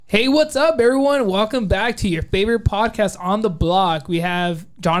Hey, what's up, everyone? Welcome back to your favorite podcast on the block. We have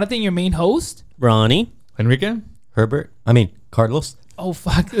Jonathan, your main host. Ronnie. Enrique. Carlos. Oh,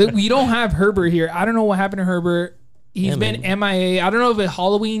 fuck. We don't have Herbert here. I don't know what happened to Herbert. He's been MIA. I don't know if the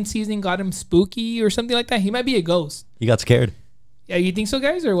Halloween season got him spooky or something like that. He might be a ghost. He got scared. Yeah, you think so,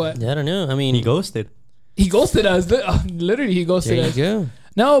 guys, or what? Yeah, I don't know. I mean, He ghosted. He ghosted us. Literally, he ghosted there us. you go.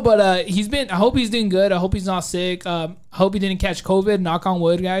 No, but I hope he's doing good. I hope he's not sick. I hope he didn't catch COVID. Knock on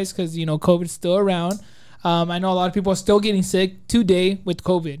wood, guys, because, COVID's still around. I know a lot of people are still getting sick today with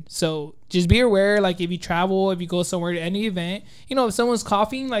COVID. So just be aware, like, if you travel, if you go somewhere to any event, if someone's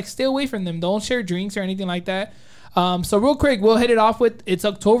coughing, like, stay away from them. Don't share drinks or anything like that. So real quick, we'll hit it off with, it's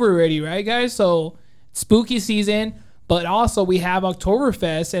October already, right, guys? So spooky season. But also we have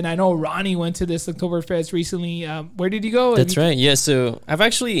Oktoberfest, and I know Ronnie went to this Oktoberfest recently. Where did you go? That's right. Yeah. So I've heard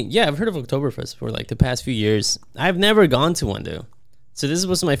of Oktoberfest for like the past few years. I've never gone to one though. So this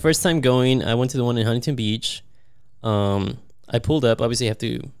was my first time going. I went to the one in Huntington Beach. I pulled up. Obviously, you have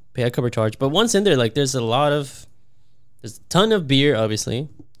to pay a cover charge. But once in there, like there's a ton of beer, obviously.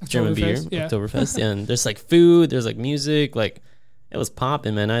 German beer, yeah. Oktoberfest. And there's like food, there's like music. Like it was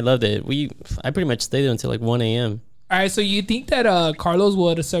popping, man. I loved it. I pretty much stayed there until like 1 a.m. All right, so you think that Carlos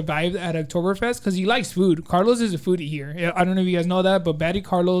would survive at Oktoberfest? Because he likes food. Carlos is a foodie here. I don't know if you guys know that, but Batty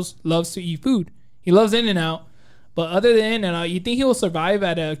Carlos loves to eat food. He loves In-N-Out. But other than In-N-Out, you think he will survive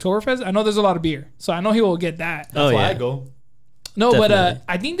at Oktoberfest? I know there's a lot of beer, so I know he will get that. That's why I go. No, Definitely. but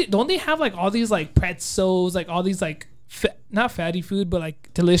I think, don't they have like all these like pretzels, like all these like, not fatty food, but like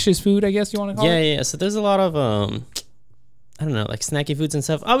delicious food, I guess you want to call it? Yeah. So there's a lot of, I don't know, like snacky foods and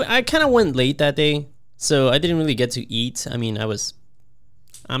stuff. I kind of went late that day. So I didn't really get to eat. I mean,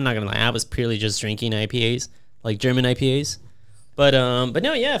 I'm not gonna lie, I was purely just drinking IPAs, like German IPAs. But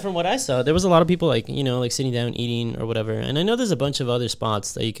no, yeah, from what I saw, there was a lot of people like sitting down eating or whatever. And I know there's a bunch of other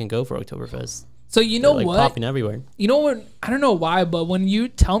spots that you can go for Oktoberfest. So you know They're, like, what? popping everywhere. You know what? I don't know why, but when you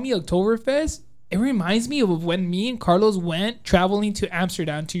tell me Oktoberfest, it reminds me of when me and Carlos went traveling to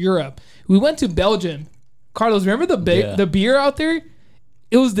Amsterdam, to Europe. We went to Belgium. Carlos, remember the beer out there?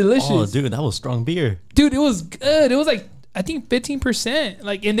 It was delicious. Oh, dude, that was strong beer. Dude, it was good. It was like, I think 15%.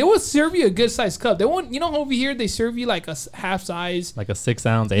 Like, and they would serve you a good sized cup. They won't, over here, they serve you like a half size. Like a 6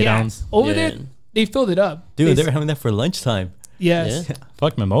 ounce, 8 ounce. Over there, they filled it up. Dude, they were having that for lunchtime. Yes. Yeah.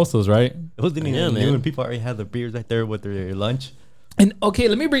 Fuck mimosas, right? It wasn't even Yeah, new, man. and people already had the beers right there with their lunch. And okay,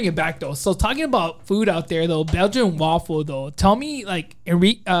 let me bring it back though. So talking about food out there though, Belgian waffle though. Tell me, like,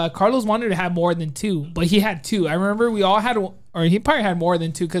 Carlos wanted to have more than 2, but he had 2. I remember we all had, or he probably had more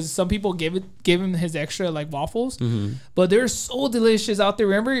than 2 because some people gave him his extra like waffles. Mm-hmm. But they're so delicious out there.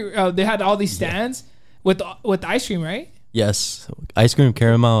 Remember they had all these stands with ice cream, right? Yes. Ice cream,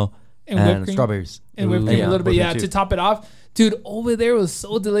 caramel, And whipped cream. strawberries. And whipped cream a little bit, whipped cream to too. top it off. Dude, over there was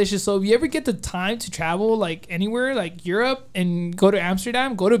so delicious. So if you ever get the time to travel like anywhere, like Europe, and go to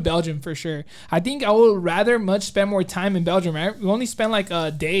Amsterdam, go to Belgium for sure. I think I would rather much spend more time in Belgium, right? We only spent like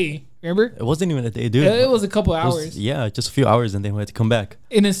a day, remember? It wasn't even a day, dude. It was a couple It was- hours. just a few hours, and then we had to come back.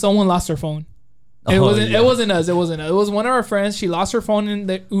 And then someone lost their phone. It Oh, wasn't. yeah. It wasn't us. It wasn't us. It was one of our friends. She lost her phone in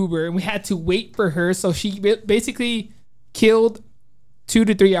the Uber, and we had to wait for her. So she basically killed 2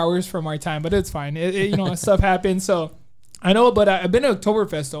 to 3 hours from our time. But it's fine. Stuff happens. So I know. But I've been to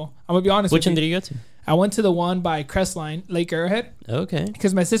Oktoberfest though. I'm gonna be honest. Which with one you. did you go to? I went to the one by Crestline, Lake Arrowhead, Okay.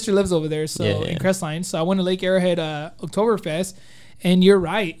 because my sister lives over there. So Yeah. in Crestline, so I went to Lake Arrowhead Oktoberfest, and you're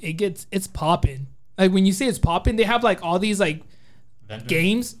right. It's popping. Like when you say it's popping, they have like all these like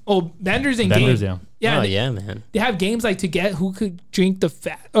games. Oh, vendors and games. Yeah. Yeah, Oh, they, yeah, man. they have games like to get who could drink the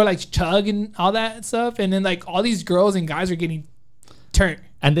fat or like chug and all that stuff, and then like all these girls and guys are getting turned.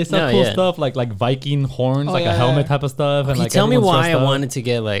 And they sell No, cool yeah. stuff like Viking horns, Oh, like yeah, a helmet yeah. type of stuff. And Can you like tell me everyone's why I dressed up. wanted to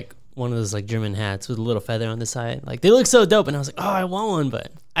get like one of those like German hats with a little feather on the side? Like they look so dope, and I was like, oh, I want one,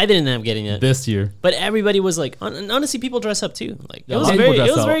 but I didn't end up getting it. this year. But everybody was like, and honestly, people dress up too. Like Yeah, it a was lot of people very, it dress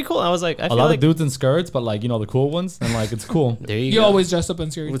was up. very cool. I was like, I A feel lot like of dudes in skirts, but like the cool ones, and like it's cool. there you You go. always dress up in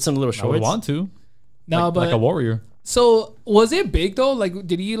series. With some little I would shorts. want to. No, like, but like a warrior. so was it big though? Like,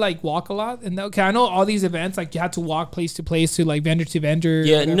 did you like walk a lot? And okay, I know all these events like you had to walk place to place to like vendor to vendor.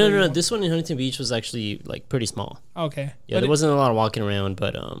 Yeah, whatever no. you want. This one in Huntington Beach was actually like pretty small. Okay. Yeah, But there wasn't a lot of walking around,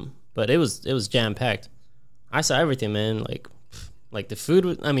 but it was jam packed. I saw everything, man. Like the food.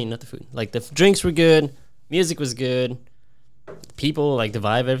 Not the food. Like the drinks were good. Music was good. People, like the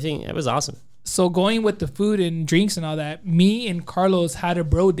vibe, everything. It was awesome. So going with the food and drinks and all that, me and Carlos had a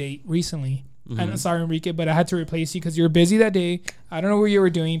bro date recently. I'm sorry, Enrique, but I had to replace you because you were busy that day. I don't know what you were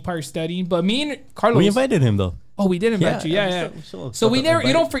doing, probably studying. But me and Carlos, We invited him though. Oh, we did invite you. Yeah. So we never.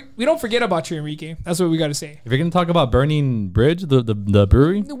 We don't forget about you, Enrique. That's what we got to say. If you're gonna talk about Burning Bridge, the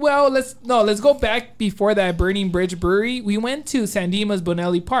brewery. Well, let's go back before that Burning Bridge Brewery. We went to San Dimas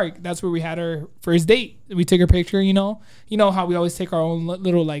Bonelli Park. That's where we had our first date. We took a picture. You know how we always take our own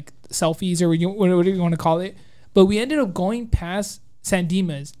little like selfies or whatever you want to call it. But we ended up going past San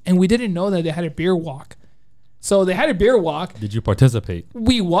Dimas, and we didn't know that they had a beer walk. So they had a beer walk. Did you participate?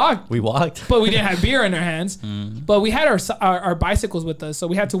 We walked, but we didn't have beer in our hands. But we had our bicycles with us, so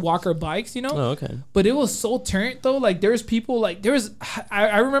we had to walk our bikes, you know. Oh, okay. But it was so turned though. Like there's people like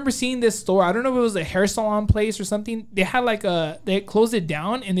I remember seeing this store. I don't know if it was a hair salon place or something. They had like they closed it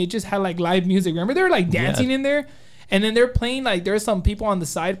down and they just had like live music. Remember they were like dancing in there, and then they're playing like there's some people on the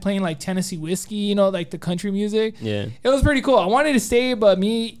side playing like Tennessee whiskey, you know, like the country music. Yeah, it was pretty cool. I wanted to stay, but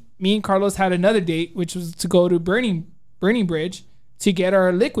me and Carlos had another date, which was to go to Burning Bridge to get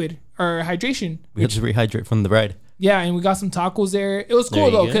our liquid, our hydration. We had to rehydrate from the ride. Yeah, and we got some tacos there. It was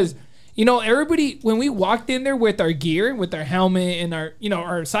cool though, because everybody when we walked in there with our gear, with our helmet and our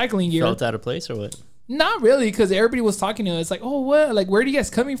our cycling gear, felt out of place or what? Not really, because everybody was talking to us like, oh, what? Like, where are you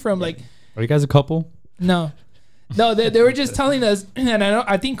guys coming from? Like, are you guys a couple? No, they were just telling us, and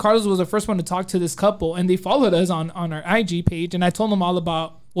I think Carlos was the first one to talk to this couple, and they followed us on our IG page, and I told them all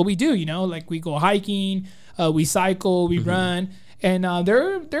about what we do, like we go hiking, we cycle, we run, and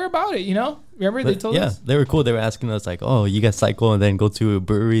they're about it, Remember they told us? Yeah, they were cool. They were asking us like, oh, you guys cycle and then go to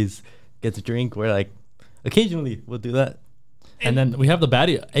breweries, get to drink. We're like, occasionally we'll do that. And then we have the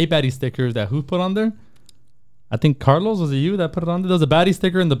baddie stickers that who put on there? I think Carlos, was it you that put it on there? There's a baddie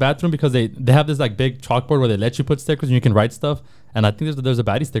sticker in the bathroom because they have this like big chalkboard where they let you put stickers and you can write stuff. And I think there's a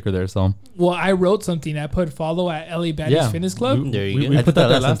baddie sticker there. So well, I wrote something. I put follow at LA Baddies Fitness Club. There you go. We put that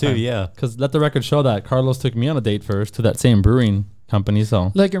there last time too. Yeah, because let the record show that Carlos took me on a date first to that same brewing company.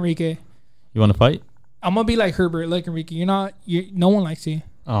 So look, Enrique, you want to fight? I'm gonna be like Herbert. Look, Enrique, no one likes you.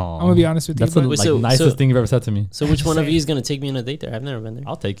 Oh, I'm gonna be honest with you. That's the nicest thing you've ever said to me. So which one of you is gonna take me on a date there? I've never been there.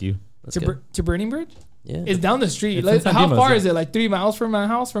 I'll take you. To Burning Bridge. Yeah, it's down the street. Like, how far is it? Like 3 miles from my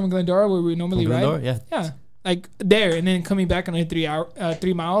house, from Glendora, where we normally ride. Yeah. Like there, and then coming back on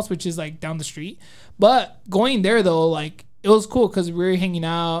 3 miles, which is like down the street. But going there though, like it was cool because we were hanging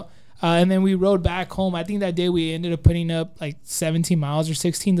out, and then we rode back home. I think that day we ended up putting up like 17 miles or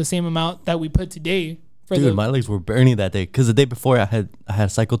 16, the same amount that we put today. Dude, my legs were burning that day because the day before I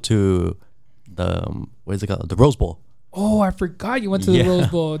had cycled to the what is it called, the Rose Bowl. Oh, I forgot you went to the Rose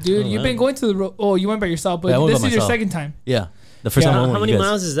Bowl, dude. You've been going to you went by yourself, but this is your second time. Yeah. The first time I went. How many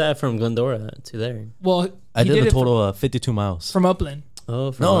miles is that from Glendora to there? Well, I did a total of 52 miles. From Upland.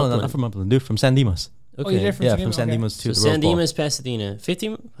 Oh, from Upland. No, not from Upland, dude. From San Dimas. Okay. Oh, you did from San Dimas to the San Dimas, Pasadena.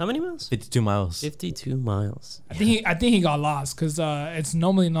 50. How many miles? 52 miles. 52 miles. I think he got lost because it's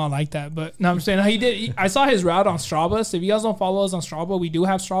normally not like that. But no, I'm saying he did. I saw his route on Strava. So if you guys don't follow us on Strava, we do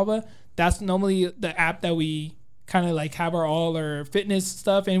have Strava. That's normally the app that we kind of like have all our fitness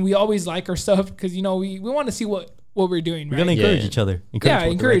stuff, and we always like our stuff because we want to see what we're doing. We're gonna encourage each other.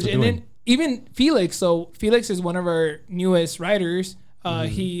 Encourage. And then even Felix. So Felix is one of our newest riders.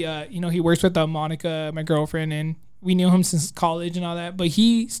 He he works with Monica, my girlfriend, and we knew him since college and all that. But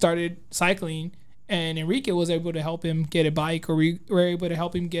he started cycling, and Enrique was able to help him get a bike, or we were able to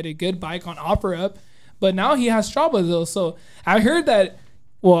help him get a good bike on OfferUp. But now he has Strava though. So I heard that.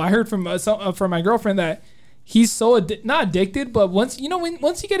 Well, I heard from my girlfriend that he's so not addicted, but once you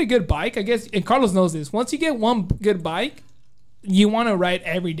get a good bike, I guess, and Carlos knows this. Once you get one good bike, you want to ride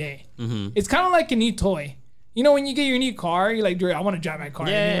every day. Mm-hmm. It's kind of like a new toy. When you get your new car, you're like, dude, I want to drive my car.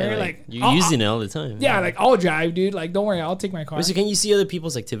 Yeah, you're using it all the time. Yeah, like I'll drive, dude. Like, don't worry, I'll take my car. Wait, so can you see other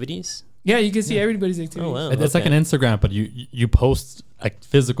people's activities? Yeah, you can see everybody's activities. Oh, wow. It's like an Instagram, but you post like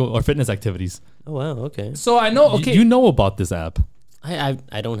physical or fitness activities. Oh wow, okay. So I know. Okay, you know about this app. I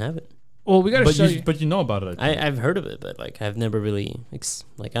don't have it. Well, we gotta show you. But you know about it. I've heard of it, but like I've never really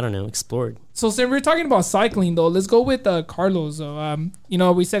explored. So since we're talking about cycling though, let's go with Carlos.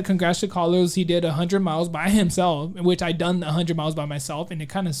 We said congrats to Carlos. He did 100 miles by himself, which I done 100 miles by myself, and it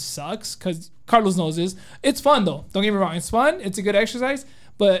kind of sucks because Carlos knows this. It's fun though. Don't get me wrong. It's fun. It's a good exercise,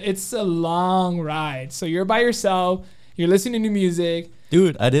 but it's a long ride. So you're by yourself. You're listening to music.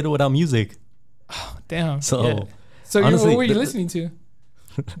 Dude, I did it without music. Oh, damn. So honestly, what were you listening to?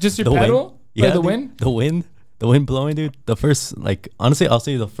 Just your pedal? Yeah, the wind? The wind blowing, dude. The first, honestly, I'll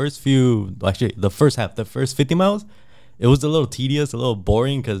say the first 50 miles, it was a little tedious, a little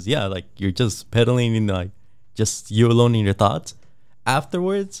boring because, you're just pedaling and, just you alone in your thoughts.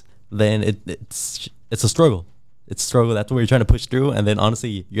 Afterwards, then it's a struggle. It's a struggle. That's what you're trying to push through. And then,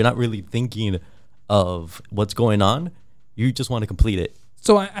 honestly, you're not really thinking of what's going on. You just want to complete it.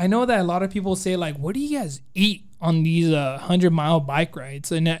 So I know that a lot of people say like, what do you guys eat on these 100-mile bike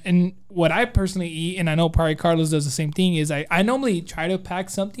rides? And what I personally eat, and I know probably Carlos does the same thing, is I normally try to pack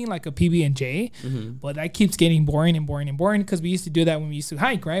something like a PB&J, but that keeps getting boring because we used to do that when we used to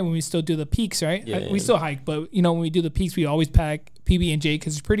hike, right? When we still do the peaks, right? We still hike, but you know, when we do the peaks, we always pack PB&J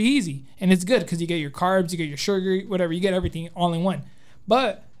because it's pretty easy and it's good because you get your carbs, you get your sugar, whatever, you get everything all in one.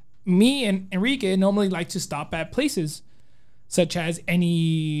 But me and Enrique normally like to stop at places such as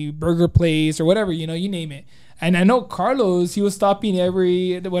any burger place or whatever, you know, you name it. And I know Carlos, he was stopping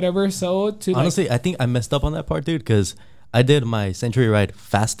every whatever so to honestly, I think I messed up on that part, dude, because I did my Century ride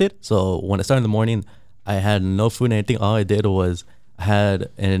fasted. So when I started in the morning, I had no food and anything. All I did was I had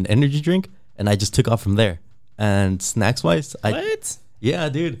an energy drink and I just took off from there. And snacks wise, yeah,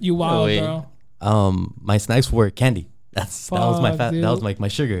 dude. You wild, bro. My snacks were candy. That was my fat. Dude. That was like my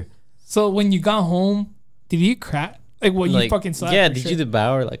sugar. So when you got home, did you crack? Like what, you fucking slept? Yeah, did you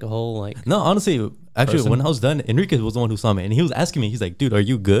devour like a whole like? No, honestly, actually, person? when I was done, Enrique was the one who saw me, and he was asking me. He's like, "Dude, are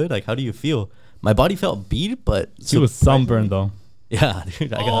you good? Like, how do you feel?" My body felt beat, but he was sunburned though. Yeah,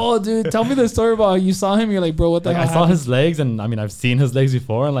 dude. Dude, tell me the story about how you saw him. You're like, bro, what the hell? I saw his legs, and I mean, I've seen his legs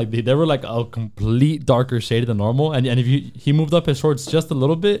before, and like they were like a complete darker shade than normal. And if he moved up his shorts just a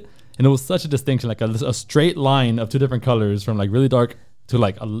little bit, and it was such a distinction, like a straight line of two different colors from like really dark to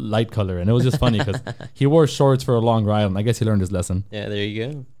like a light color. And it was just funny because he wore shorts for a long ride, and I guess he learned his lesson. Yeah, there you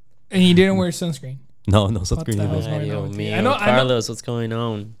go. And he didn't wear sunscreen. No sunscreen What the hell's either. going on with you? Carlos, what's going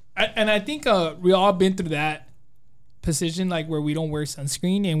on? I think we all been through that position, like where we don't wear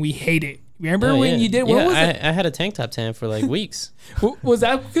sunscreen and we hate it. Remember when you did? What was it? I had a tank top tan for like weeks. Was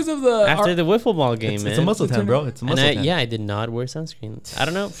that because of the after the wiffle ball game? It's a muscle tan, bro. It's a muscle tan. Yeah, I did not wear sunscreen. I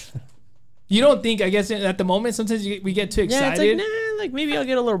don't know. You don't think? I guess at the moment, sometimes we get too excited. Yeah, it's like like maybe I'll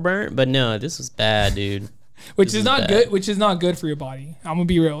get a little burnt, but no, this was bad, dude. Which is not good. Which is not good for your body. I'm gonna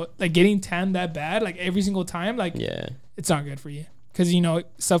be real. Like getting tan that bad, like every single time, like it's not good for you because you know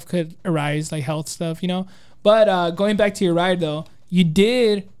stuff could arise, like health stuff, you know. But going back to your ride though, you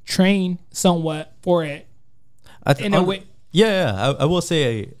did train somewhat for it. In a way. Yeah. I will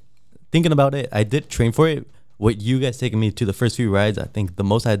say, thinking about it, I did train for it. With you guys taking me to the first few rides, I think the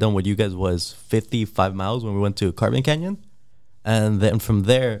most I had done with you guys was 55 miles when we went to Carbon Canyon. And then from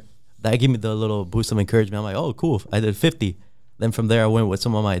there, that gave me the little boost of encouragement. I'm like, oh, cool. I did 50. Then from there, I went with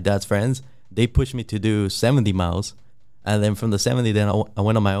some of my dad's friends. They pushed me to do 70 miles. And then from the 70, then I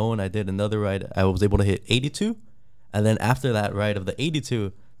went on my own. I did another ride. I was able to hit 82. And then after that ride of the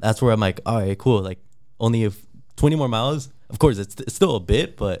 82, that's where I'm like, all right, cool. Like only 20 more miles. Of course, it's still a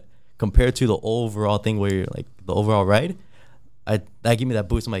bit, but compared to the overall thing where you're like the overall ride, that gave me that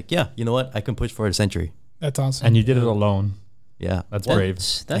boost. I'm like, yeah, you know what? I can push for a century. That's awesome. And you did it alone. Yeah. That's brave.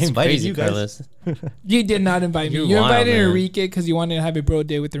 That's crazy, you Carlos. You did not invite me. You invited Enrique because you wanted to have a bro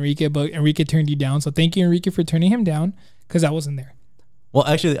day with Enrique, but Enrique turned you down. So thank you, Enrique, for turning him down because I wasn't there. Well,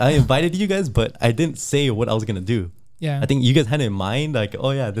 actually, I invited you guys, but I didn't say what I was going to do. Yeah. I think you guys had in mind, like,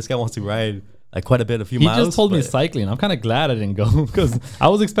 oh, yeah, this guy wants to ride like quite a few miles. He just told me cycling. I'm kind of glad I didn't go because I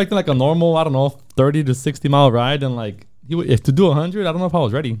was expecting like a normal, I don't know, 30 to 60 mile ride. And like, if to do 100, I don't know if I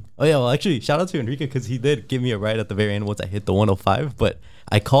was ready. Oh, yeah. Well, actually, shout out to Enrique because he did give me a ride at the very end once I hit the 105. But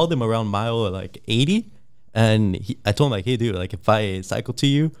I called him around mile like 80. And I told him like, hey, dude, like if I cycle to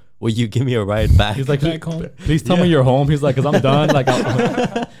you, will you give me a ride back? He's like, back home. Please tell me you're home. He's like, because I'm done. Like,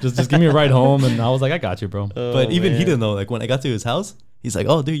 just give me a ride home. And I was like, I got you, bro. But even he didn't know. Like when I got to his house, he's like,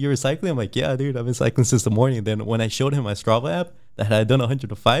 oh, dude, you're cycling? I'm like, yeah, dude, I've been cycling since the morning. Then when I showed him my Strava app that I had done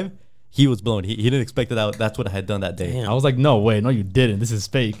 105, he was blown. He didn't expect that that's what I had done that day. Damn. I was like, no way. No, you didn't. This is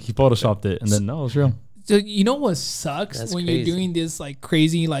fake. He photoshopped it. And then, no, it's real. So you know what sucks That's when crazy. you're doing this like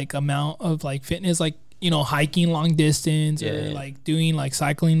crazy like amount of like fitness, like, you know, hiking long distance or like doing like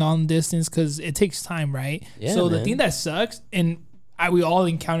cycling long distance because it takes time, right? Yeah, so man. the thing that sucks, and we all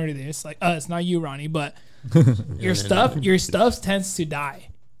encounter this, like us, not you, Ronnie, but your stuff tends to die.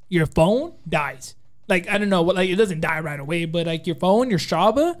 Your phone dies. Like, I don't know, like it doesn't die right away, but like your phone, your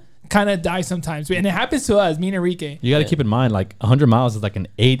Strava kind of dies sometimes. And it happens to us, me and Enrique. You got to keep in mind, like 100 miles is like an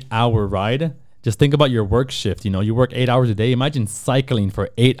 8-hour ride. Just think about your work shift. You know, you work 8 hours a day. Imagine cycling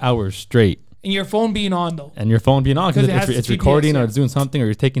for 8 hours straight. And your phone being on though. And your phone being on because it's GPS, recording yeah. or it's doing something or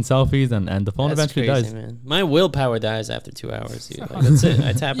you're taking selfies and the phone That's eventually crazy, dies. man. My willpower dies after 2 hours, dude. Like, that's it.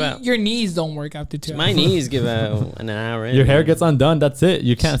 I tap out. Your knees don't work after 2 hours. My knees give out an hour in. Your hair man. gets undone. That's it.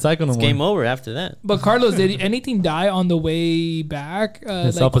 You can't cycle no It's more. game over after that. But Carlos, did anything die on the way back?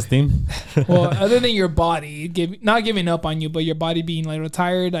 His self-esteem. Well, other than your body, not giving up on you, but your body being like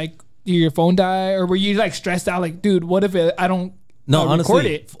tired, like did your phone die, or were you like stressed out? Like, dude, what if I don't No, record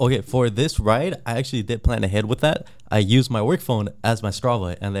honestly, it. okay, for this ride, I actually did plan ahead with that. I used my work phone as my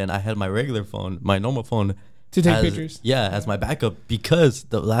Strava, and then I had my regular phone, my normal phone, To take as, pictures. Yeah, as my backup, because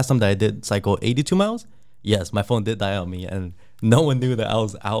the last time that I did cycle 82 miles, yes, my phone did die on me, and no one knew that I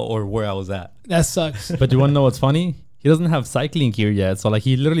was out or where I was at. That sucks. But you want to know what's funny? He doesn't have cycling gear yet, so like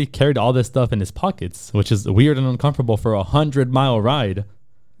he literally carried all this stuff in his pockets, which is weird and uncomfortable for a 100-mile ride.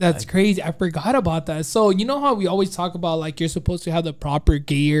 That's crazy. I forgot about that. So you know how we always talk about like you're supposed to have the proper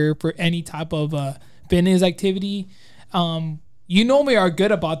gear for any type of fitness activity. You normally are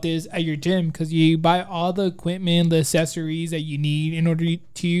good about this at your gym because you buy all the equipment, the accessories that you need in order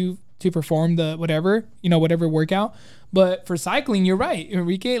to perform the whatever workout. But for cycling, you're right,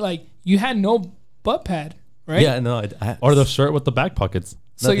 Enrique. Like you had no butt pad, right? Yeah, no, Or the shirt with the back pockets.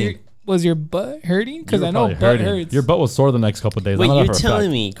 So nothing. was your butt hurting? Because You were I know probably butt hurting. hurts. Your butt was sore the next couple of days. Wait, I know that you're for a fact.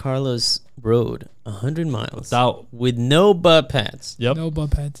 telling me Carlos rode 100 miles Without- with no butt pads? Yep. No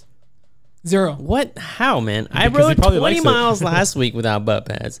butt pads. Zero. What? How, man? I Because he rode probably 20 likes it. miles last week without butt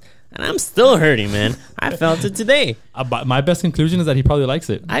pads, and I'm still hurting, man. I felt it today. But my best conclusion is that he probably likes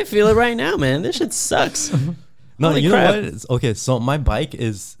it. I feel it right now, man. This shit sucks. No, Holy you crap. know what? Okay, so my bike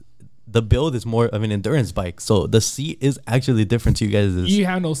is, the build is more of an endurance bike. So the seat is actually different to you guys'. You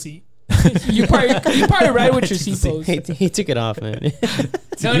have no seat. you probably ride with your seat post. He took it off, man. give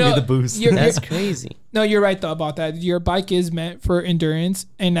me the boost. That's crazy. No, you're right though about that. Your bike is meant for endurance,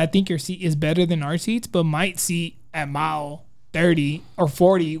 and I think your seat is better than our seats. But my seat at mile 30 or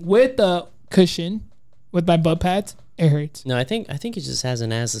 40 with the cushion, with my butt pads, it hurts. No, I think he just has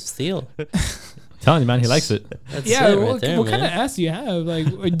an ass of steel. Telling you, man, he likes it. That's Yeah, it right what there, kind of man. ass do you have? Like,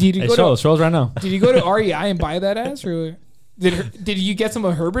 did you Hey, go shows right now. to REI and buy that ass, or did you get some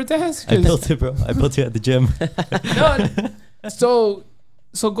of Herbert's ass? I 'Cause- built it, bro. I built it at the gym. No,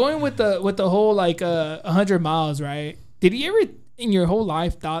 so going with the whole like 100 miles, right? Did you ever in your whole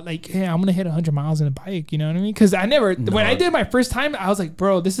life thought like, hey, I'm gonna hit 100 miles in a bike? You know what I mean? Because I never when I did my first time, I was like,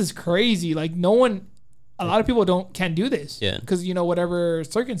 bro, this is crazy. Like a lot of people can't do this. Yeah. Because whatever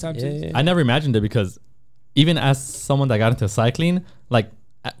circumstances. Yeah. I never imagined it because even as someone that got into cycling, like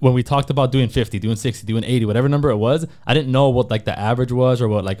when we talked about doing 50, doing 60, doing 80, whatever number it was, I didn't know what like the average was or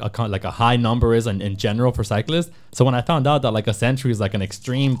what like a high number is in general for cyclists. So when I found out that like a century is like an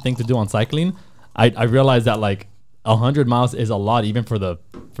extreme thing to do on cycling, I realized that like 100 miles is a lot even for the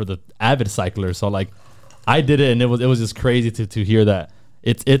avid cycler. So like I did it and it was just crazy to hear that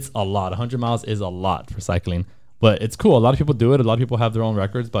it's a lot. 100 miles is a lot for cycling, but it's cool. A lot of people do it. A lot of people have their own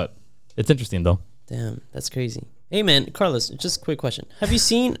records, but it's interesting though. Damn, that's crazy. Hey, man, Carlos, just a quick question. Have you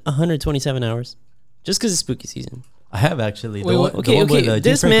seen 127 Hours? Just because it's spooky season. I have actually. Wait, what? Okay. James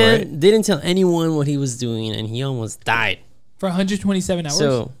This Franco, man right? didn't tell anyone what he was doing, and he almost died. For 127 hours.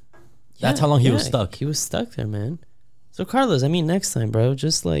 So That's how long he was stuck. He was stuck there, man. So Carlos, I mean, next time, bro,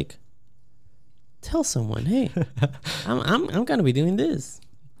 just like tell someone, hey, I'm gonna be doing this.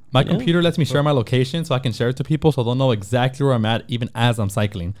 My You know? computer lets me share my location so I can share it to people so they'll know exactly where I'm at even as I'm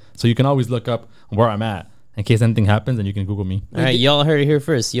cycling. So you can always look up where I'm at in case anything happens and you can Google me All right, y'all heard it here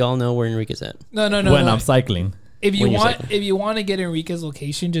first. Y'all know where Enrique's at. no. when I'm cycling. If you when you're want, cycling. if you want to get Enrique's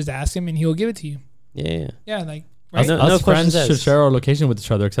location, just ask him and he'll give it to you. Yeah. Yeah, like Us, right. No- us no friends questions should asked. share our location with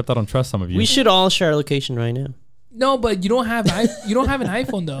each other, except I don't trust some of you. We should all share a location right now. No, but you don't have you don't have an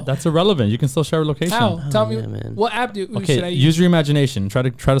iPhone though. That's irrelevant. You can still share a location. How? Tell me yeah, man. what app should I Okay, use? use your imagination. Try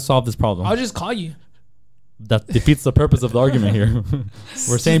to solve this problem. I'll just call you. That defeats the purpose of the argument here.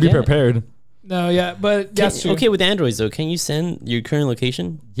 We're saying be Yeah. prepared. No, yeah, but that's true. Okay, with Androids though, can you send your current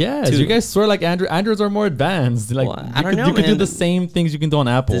location? Yes, Dude. you guys swear like Androids are more advanced. Like Well, I you don't could, know, you could do man. the same things you can do on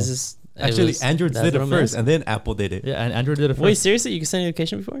Apple. This is Actually, Android that's did it what I'm first, asking. and then Apple did it. Yeah, and Android did it first. Wait, seriously? You can send your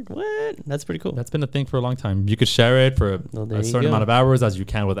location before? What? That's pretty cool. That's been a thing for a long time. You could share it for Well, there a you certain go. amount of hours as you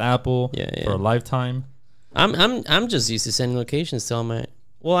can with Apple Yeah, yeah. for a lifetime. I'm just used to sending locations to all my.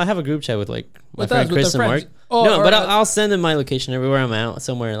 Well, I have a group chat with like my With friend us, with Chris the and friends. Mark. Oh, No, or but like- I'll send them my location everywhere I'm out,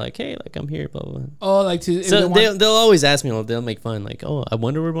 somewhere like, hey, like I'm here, blah blah. blah. Oh, like to So they'll always ask me. They'll make fun, like, oh, I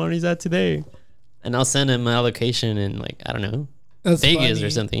wonder where Barney's at today, and I'll send him my location in like I don't know that's Vegas funny. or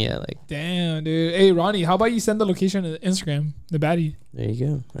something. Yeah, like Damn, dude. Hey, Ronnie, how about you send the location to Instagram, the baddie? there you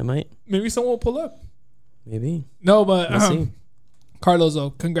go. I might Maybe someone will pull up. maybe. No, but We'll see. Carlos, though,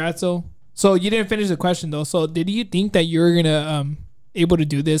 congrats, though. So you didn't finish the question though. So did you think that you were gonna able to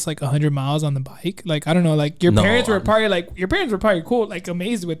do this like 100 miles on the bike? Like I don't know. Like your No, parents were probably cool, like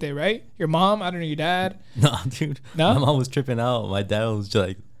amazed with it, right? Your mom, I don't know, your dad. No, dude. No? My mom was tripping out. My dad was just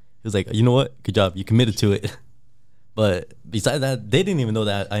like, he was like, you know what? Good job. You committed to it. But besides that, they didn't even know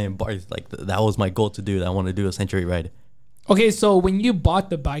that I embarked. Like that was my goal to do. That I want to do a century ride. Okay, so when you bought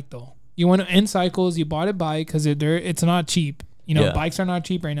the bike though, you went to End Cycles, you bought a bike because it's not cheap. You know, Yeah. bikes are not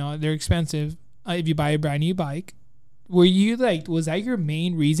cheap right now. They're expensive. If you buy a brand new bike, were you like, was that your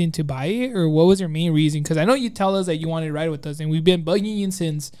main reason to buy it, or what was your main reason? Because I know you tell us that you wanted to ride with us, and we've been bugging you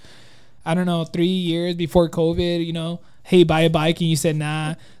since, I don't know, 3 years before COVID. You know, hey, buy a bike, and you said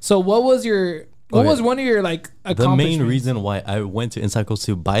nah. So what was your what Okay. was one of your like The accomplishments? main reason why I went to Incycles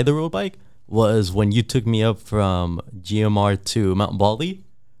to buy the road bike was when you took me up from GMR to Mount Baldy.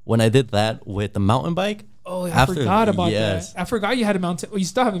 When I did that with the mountain bike. Oh, I forgot about yes. that. I forgot you had a mountain. Oh, you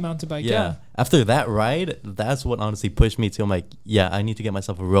still have a mountain bike. Yeah. After that ride, that's what honestly pushed me to. I'm like, yeah, I need to get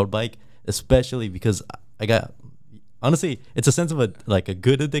myself a road bike, especially because I got. Honestly, it's a sense of a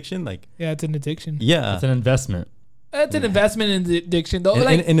good addiction. Like, Yeah, it's an addiction. yeah, It's an investment. It's an investment in the addiction, though. an,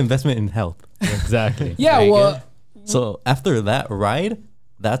 Like, an investment in health. Exactly. yeah, There you well, So after that ride,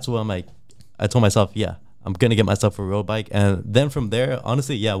 that's when I'm like, I told myself, yeah, I'm gonna get myself a road bike. And then from there,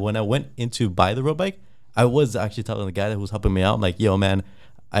 honestly, yeah, when I went in to buy the road bike, I was actually telling the guy that was helping me out, I'm like, yo, man,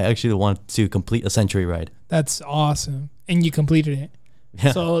 I actually want to complete a century ride. that's awesome. And you completed it.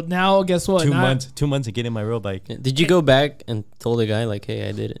 Yeah. So now, guess what? 2 Now- months, 2 months of getting my road bike. Did you go back and told the guy like, hey,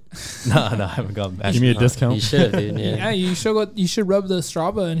 I did it? No, I haven't gone back. Give me a discount. You should have, dude. Yeah, Yeah. you should go. You should rub the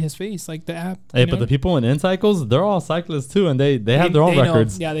Strava in his face, like the app. Hey, you but know? the people in Cycles, they're all cyclists too, and they have their own they know.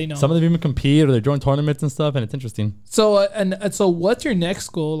 records. Yeah, they know. Some of them even compete or they join tournaments and stuff, and it's interesting. So so what's your next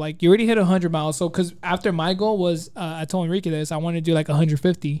goal? Like you already hit 100 miles. So because after my goal was, I told Enrique this, I want to do like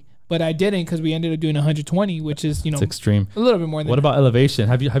 150, but I didn't because we ended up doing 120, which is It's extreme. a little bit more than. What about elevation?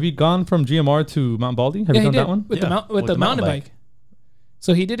 Have you gone from GMR to Mount Baldy? Have Yeah, you he done did that one? with Yeah, the mountain bike.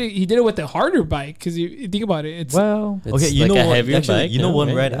 So he did it with the harder bike because you think about it, it's Well, It's Okay, you like know a what? heavier Actually, bike, you know no, one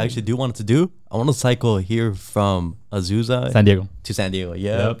right? ride Yeah. I actually do want to do. I want to cycle here from Azusa San Diego. to San Diego.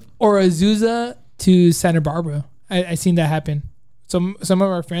 Yeah. or Azusa to Santa Barbara. I seen that happen. Some of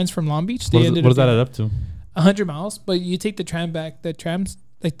our friends from Long Beach, they What ended does up that add up to? 100 miles, but you take the trams,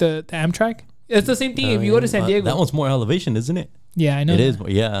 like the Amtrak. It's the same thing if you go to San Diego. That one's more elevation, isn't it? Yeah, I know. It that.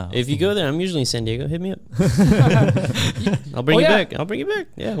 is. Yeah. If you go there, I'm usually in San Diego. Hit me up. I'll bring Oh, you yeah. back. I'll bring you back.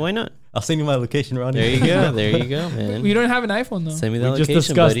 Yeah, why not? I'll send you my location, Ronnie. There you go. There you go, man. We don't have an iPhone though. Send me We the just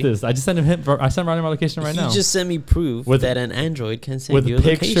location, discussed buddy. this. I just sent I sent Ronnie my location right you now. just sent me proof With- that an Android can send with you a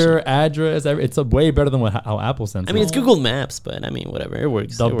picture, location. address, it's a way better than how Apple sends. I mean, it. it's Google Maps, but I mean, whatever. It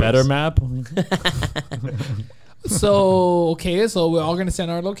works. the It better works. map. So okay, so we're all gonna send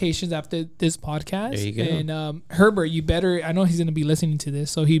our locations after this podcast. There you go. And Herbert, you better. I know he's gonna be listening to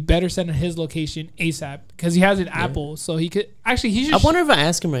this, so he better send his location ASAP because he has an Apple, so he could actually. He should. I wonder if I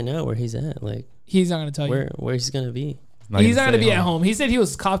ask him right now where he's at, like He's not gonna tell you. where he's gonna be. He's not gonna be at home. He said he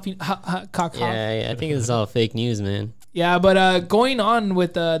was copying. Yeah, I think it's all fake news, man. Yeah, but going on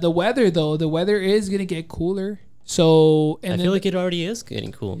with the weather though, the weather is gonna get cooler. So and I then feel like it already is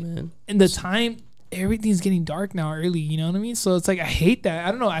getting cool, man. in the time, everything's getting dark now early. You know what I mean? So it's like I hate that.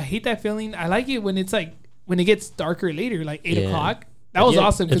 I don't know. I hate that feeling. I like it when it's like when it gets darker later, like 8 Yeah. o'clock. That was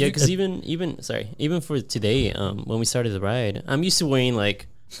awesome. Yeah, Cause because even for today, when we started the ride, I'm used to wearing like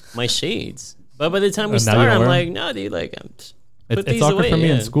my shades, but by the time we And now you start, don't I'm wear like, no, dude, like put It's these awkward away. for me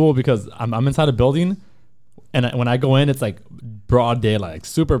yeah. in school because I'm inside a building, and when I go in, it's like broad daylight, like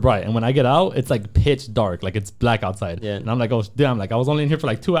super bright, and when I get out, it's like pitch dark, like it's black outside. Yeah. And I'm like, oh damn, like I was only in here for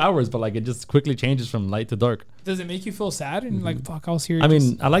like 2 hours, but like it just quickly changes from light to dark. does it make you feel sad and like fuck? I was here. I just-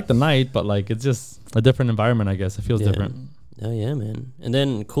 mean, I like the night, but like it's just a different environment. I guess it feels Yeah. different. Oh yeah, man. And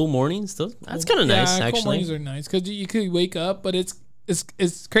then cool mornings, that's kind of nice, Cool actually. mornings are nice because you could wake up, but it's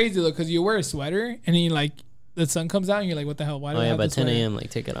crazy though because you wear a sweater and then you like the sun comes out and you're like, what the hell? Why do Oh I yeah, have by this 10 sweater? a.m. like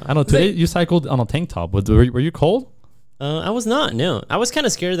take it off. I know today you cycled on a tank top. Were you cold? I was not. No, I was kind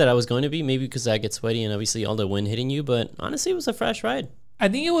of scared that I was going to be, maybe because I get sweaty and obviously all the wind hitting you. But honestly, it was a fresh ride. I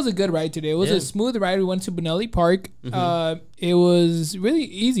think it was a good ride today. It was Yeah. a smooth ride. We went to Bonelli Park. It was really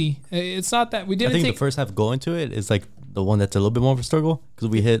easy. It's not that we I didn't think take. the first half going to it is like the one that's a little bit more of a struggle because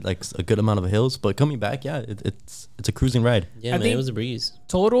we hit like a good amount of hills. But coming back, yeah, it's a cruising ride. Yeah, I man, think- it was a breeze.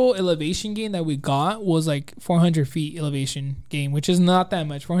 total elevation gain that we got was like 400 feet elevation gain, which is not that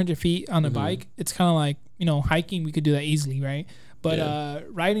much. 400 feet on a bike, it's kind of like, hiking, we could do that easily, right? But Yeah.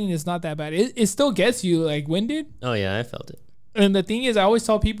 riding is not that bad. It still gets you like winded. Oh yeah, I felt it. And the thing is, I always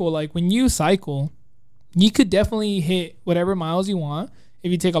tell people, like, when you cycle, you could definitely hit whatever miles you want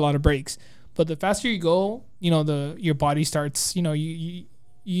if you take a lot of breaks. But the faster you go, your body starts, you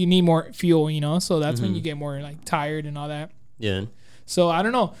need more fuel, so that's when you get more like tired and all that. Yeah. So I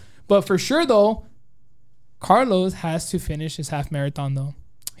don't know. But for sure though, Carlos has to finish his half marathon though.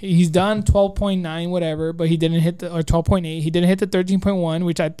 He's done 12.9 whatever, but he didn't hit the, or 12.8. He didn't hit the 13.1,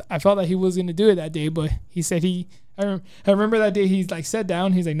 which I felt that he was gonna do it that day, but he said I remember that day he's like sat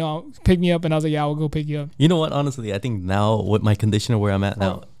down. He's like, no, pick me up, and I was like, yeah, I'll go pick you up. You know what? Honestly, I think now with my conditioner where I'm at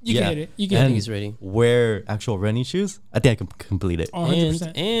now, You can hit it. You I can think hit he's ready. wear actual running shoes. I think I can complete it. it.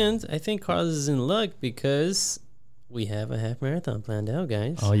 100%. And I think Carlos is in luck because we have a half marathon planned out,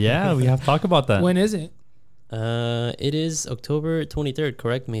 guys. Oh yeah, we have to talk about that. When is it? It is October 23rd.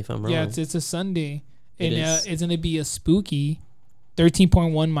 Correct me if I'm wrong. Yeah, it's a Sunday, It and is. it's gonna be a spooky,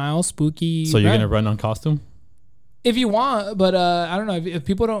 13.1 mile spooky. So you're run. gonna run on costume? if you want, but I don't know if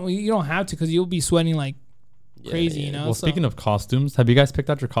people don't. You don't have to because you'll be sweating like Yeah, crazy. yeah. You know. Well, so speaking of costumes, have you guys picked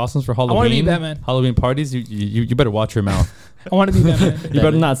out your costumes for Halloween? wanna be Batman. Halloween parties. You better watch your mouth. I want to be Batman. You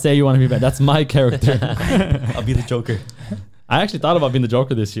better not say you want to be Batman. That's my character. I'll be the Joker. I actually thought about being the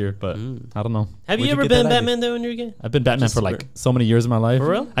Joker this year, but I don't know. Have Where'd you you ever get that been idea? Batman though when you were a kid? I've been Batman Just for like so many years of my life. For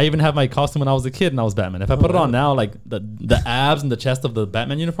real? I even have my costume when I was a kid and I was Batman. If I put it on now, like the abs and the chest of the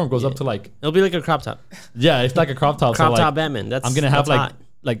Batman uniform goes up to like, It'll be like a crop top. yeah, it's like a crop top. Crop so top like, Batman. That's I'm gonna have that's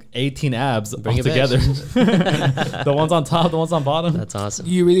like 18 abs Bring all it back. together. The ones on top, the ones on bottom. That's awesome.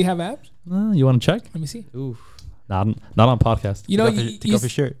 You really have abs? You want to check? Let me see. Oof. Not on podcast. You know, Take off your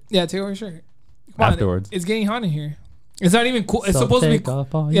shirt. yeah, take off your shirt. Come on, Afterwards. it's getting hot in here. It's not even cool. It's So supposed to be take cool.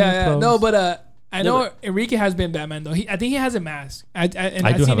 off all your Yeah, clothes. no, but I No, know Enrique has been Batman though. I think he has a mask. I do have a, I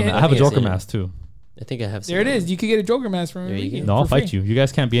have a think I've Joker seen it. mask too. I think I have seen There it is. You could get a Joker mask from There you Enrique. go. No, I'll for fight free. you. You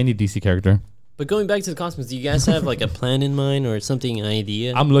guys can't be any DC character. But going back to the costumes, do you guys have like a plan in mind or something, an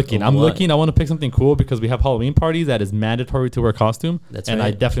idea? I'm looking. of I'm what? looking. I want to pick something cool because we have Halloween parties that is mandatory to wear a costume. That's and I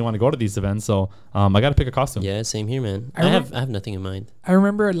right. definitely want to go to these events. So I got to pick a costume. Yeah, same here, man. I I have nothing in mind. I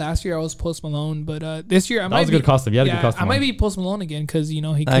remember last year I was Post Malone, but this year I That might was a be, good costume. You had a yeah, good costume. I might on. be Post Malone again because you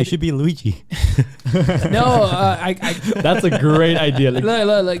know he. I could- should be Luigi. No, I That's a great idea. Like,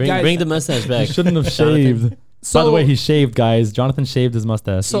 look, guys. Bring the mustache he back. shouldn't have Jonathan. shaved. So, By the way, he shaved, guys. Jonathan shaved his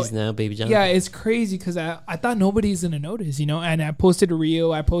mustache. So- He's now Baby John. yeah, it's crazy because I thought nobody's gonna notice, you know. And I posted a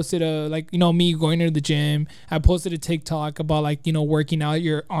reel. I posted a me going to the gym. I posted a TikTok about working out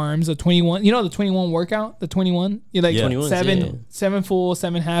your arms. The 21, the 21 workout, the 21. You like Yeah. 21s, seven, yeah. 7 full,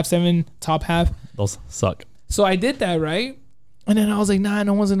 7 half, 7 top half. Those suck. So I did that, right? And then I was like, nah,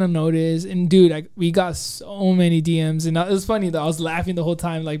 no one's gonna notice. And dude, we got so many DMs, and it was funny though. I was laughing the whole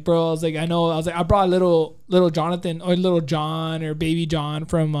time, like, bro. I was like, I brought little Jonathan or little John or baby John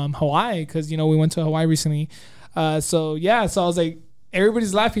from Hawaii because we went to Hawaii recently. So I was like,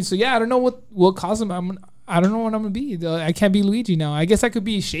 everybody's laughing. So yeah, I don't know what costume I don't know what I'm gonna be. I can't be Luigi now. I guess I could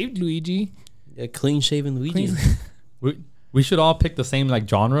be shaved Luigi. A clean shaven Luigi. We should all pick the same like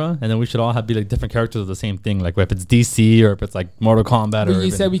genre, and then we should all be like different characters of the same thing. Like if it's DC or if it's like Mortal Kombat, But or you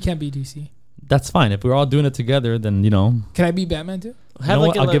even- said we can't be DC. that's fine. If we're all doing it together, then Can I be Batman too? Have know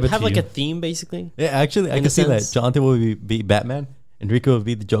like what? I'll give it have to like you. a theme basically. Yeah, actually, I In a can see that. sense. Jonathan will be Batman. Enrico will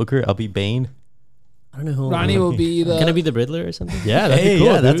be the Joker. I'll be Bane. I don't know who. Ronnie will be the. Can I be the Riddler or something? yeah, that'd Hey, be cool.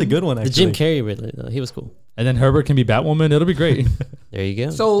 yeah, that's a dude. good one. The Actually, Jim Carrey Riddler though. He was cool. And then Herbert can be Batwoman. It'll be great. There you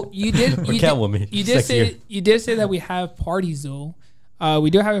go. So you did. Or You did, Catwoman. you did Sexier. say that we have parties though. We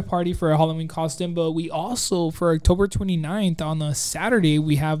do have a party for a Halloween costume, but we also for October 29th on a Saturday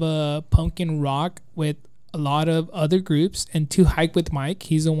we have a pumpkin rock with a lot of other groups and to Hike with Mike.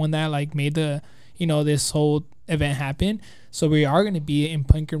 He's the one that made the this whole event happen. So we are going to be in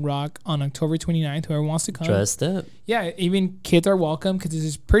Pumpkin Rock on October 29th. Whoever wants to come. Dressed up. Yeah, even kids are welcome because this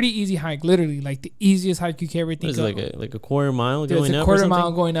is pretty easy hike. Literally, like the easiest hike you can ever What think is of. it, like a quarter mile There's going a up quarter or something?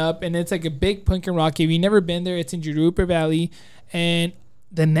 mile going up, and it's like a big pumpkin rock. If you've never been there, it's in Jurupa Valley. And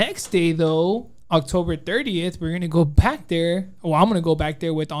the next day, though, October 30th, we're gonna go back there. Well, I'm gonna go back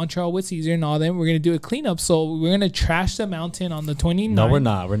there with Entrell, with Caesar, and all them. We're gonna do a cleanup. So we're gonna trash the mountain on the 29th. No, we're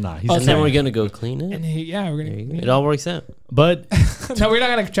not. We're not. He's Okay. And then we're gonna go clean it. And we're There you go. gonna. It all works out. But No, we're not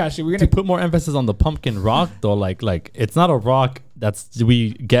gonna trash it. We're to gonna. put more emphasis on the pumpkin rock, though, like it's not a rock that's we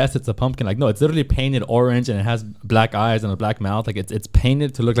guess it's a pumpkin. Like no, it's literally painted orange and it has black eyes and a black mouth. Like it's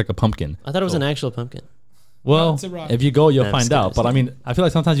painted to look like a pumpkin. I thought it was an actual pumpkin. Well, it's a rock. if you go, you'll I'm find scared. out. But I mean, I feel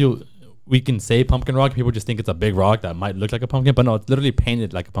like sometimes we can say pumpkin rock. People just think it's a big rock that might look like a pumpkin, but no, it's literally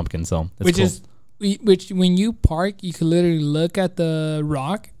painted like a pumpkin. So it's Which cool. is. Which when you park, you can literally look at the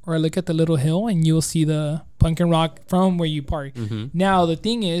rock or look at the little hill, and you'll see the pumpkin rock from where you park. Now the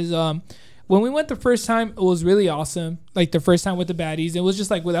thing is, when we went the first time, it was really awesome. Like the first time with the baddies, it was just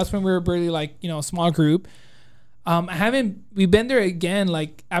like that's when we were barely a small group. We've been there again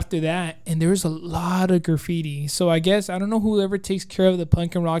like after that, and there's a lot of graffiti. So I guess I don't know whoever takes care of the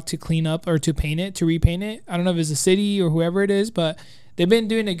pumpkin rock to clean up or to paint it, to repaint it. I don't know if it's the city or whoever it is, but they've been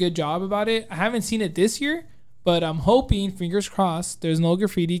doing a good job about it. I haven't seen it this year, But I'm hoping, fingers crossed, there's no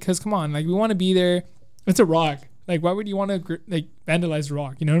graffiti. Because come on, like we want to be there. It's a rock. Like why would you want to like vandalize the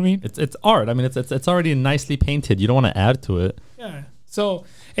rock? You know what I mean? It's art. I mean, it's already nicely painted. You don't want to add to it. Yeah. So,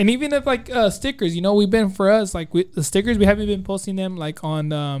 and even if like stickers, you know, we've been for us like the stickers, we haven't been posting them like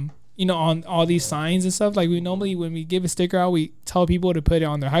on you know, on all these signs and stuff. Like we normally, when we give a sticker out, we tell people to put it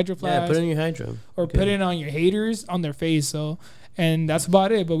on their hydro flask. Yeah, put it on your hydro. Or put it on your haters on their face. So, and that's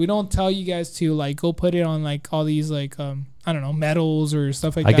about it. But we don't tell you guys to like go put it on like all these like I don't know, medals or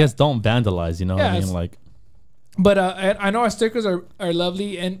stuff like that. I guess don't vandalize. You know what I mean? Like. But I know our stickers are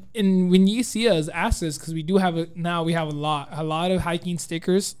lovely, and when you see us, ask us, because we do have we have a lot of hiking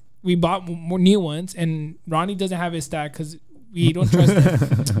stickers. We bought more new ones, and Ronnie doesn't have his stack because we don't trust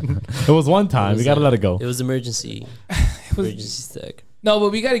him. It was one time. We gotta let it go. It was emergency. Emergency stack. No,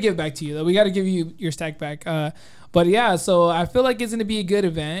 but we got to give it back to you though. We got to give you your stack back. But yeah, so I feel like it's gonna be a good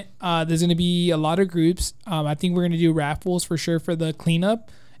event. There's gonna be a lot of groups. I think we're gonna do raffles for sure for the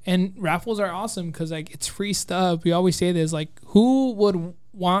cleanup. And raffles are awesome because like it's free stuff. We always say this, like who would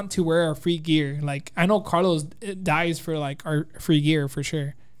want to wear our free gear? Like I know Carlos dies for like our free gear for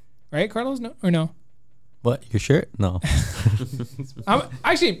sure, right? Carlos, no or no? What, your shirt? No.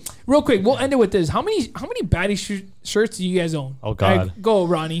 Actually, real quick, we'll end it with this. How many baddie shirts do you guys own? Oh God, right, go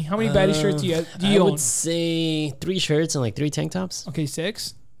Ronnie. How many baddie shirts do you I own? would say 3 shirts and like 3 tank tops. Okay,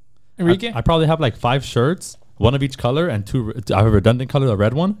 6. Enrique, I probably have like 5 shirts. One of each color and 2. I have a redundant color, a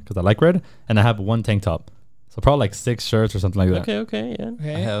red one, because I like red, and I have 1 tank top. So probably like 6 shirts or something like that. Okay, yeah.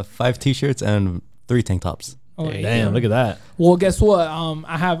 okay. I have 5 t-shirts and 3 tank tops. Oh, There you damn. Damn, look at that. Well, guess what?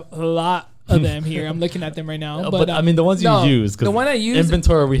 I have a lot of them here. I'm looking at them right now. But I mean, the ones you use. The one I use.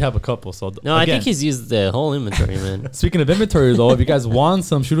 Inventory, we have a couple. So No, I again, think he's used the whole inventory, man. Speaking of inventory, though, if you guys want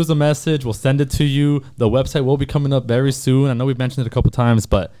some, shoot us a message. We'll send it to you. The website will be coming up very soon. I know we've mentioned it a couple times,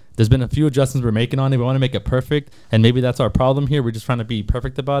 but there's been a few adjustments we're making on it. We want to make it perfect, and maybe that's our problem here. We're just trying to be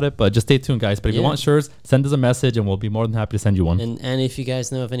perfect about it, but just stay tuned, guys. But if you Yeah. want shirts, send us a message, and we'll be more than happy to send you one. And if you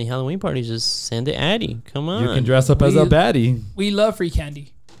guys know of any Halloween parties, just send it Addy. Come on. You can dress up as a baddie. We love free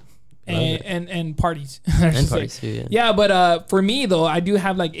candy. Love it. And parties. I should And say. parties too, yeah. Yeah, but for me though, I do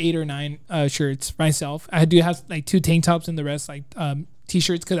have like 8 or 9 shirts myself. I do have like 2 tank tops and the rest like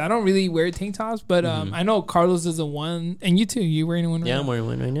t-shirts because I don't really wear tank tops. But I know Carlos is the one, and you too. You wearing one? Right Yeah, now? I'm wearing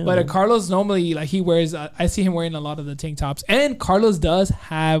one right now. But Carlos normally like he wears. I see him wearing a lot of the tank tops, and Carlos does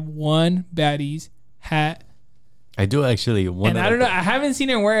have one baddies hat. I do actually. And I don't know. I haven't seen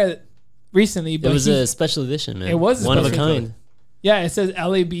him wear it recently, it but was a special edition, man. It was a one of a special kind. yeah, it says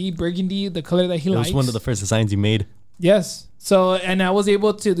LAB Burgundy, the color that he It likes. was one of the first designs you made. Yes. So, and I was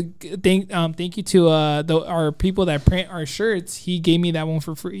able to thank you to our people that print our shirts. He gave me that one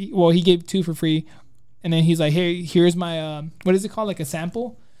for free. Well, he gave 2 for free, and then he's like, "Hey, here's my what is it called? Like a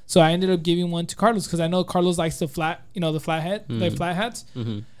sample." So I ended up giving one to Carlos because I know Carlos likes the flat, the flat hat, the flat hats.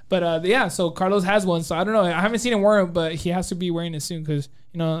 Mm-hmm. But yeah, so Carlos has one. So I don't know. I haven't seen him wear it, but he has to be wearing it soon because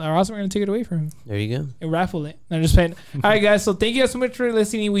or else we're gonna take it away from him There you go. and raffle it. I'm just playing. All right, guys. So thank you guys so much for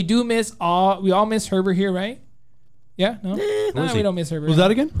listening. We all miss Herbert here, right? Yeah, no, is we he? don't miss Herbert. Who's that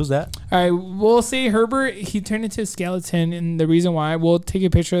again? Who's that? All right, we'll say Herbert. He turned into a skeleton, and the reason why we'll take a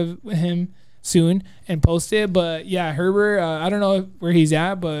picture of him soon and post it. But yeah, Herbert. I don't know where he's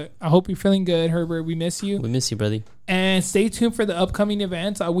at, but I hope you're feeling good, Herbert. We miss you, We miss you, buddy. and stay tuned for the upcoming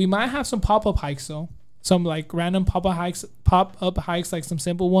events. We might have some pop-up hikes though. Some like random pop-up hikes, like some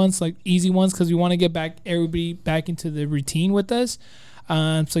simple ones, like easy ones, because we want to get everybody back into the routine with us.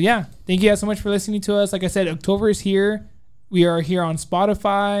 So yeah, thank you guys so much for listening to us. Like I said, October is here. We are here on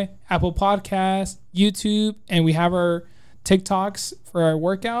Spotify, Apple Podcasts, YouTube, and we have our TikToks for our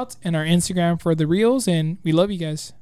workouts and our Instagram for the reels. And we love you guys.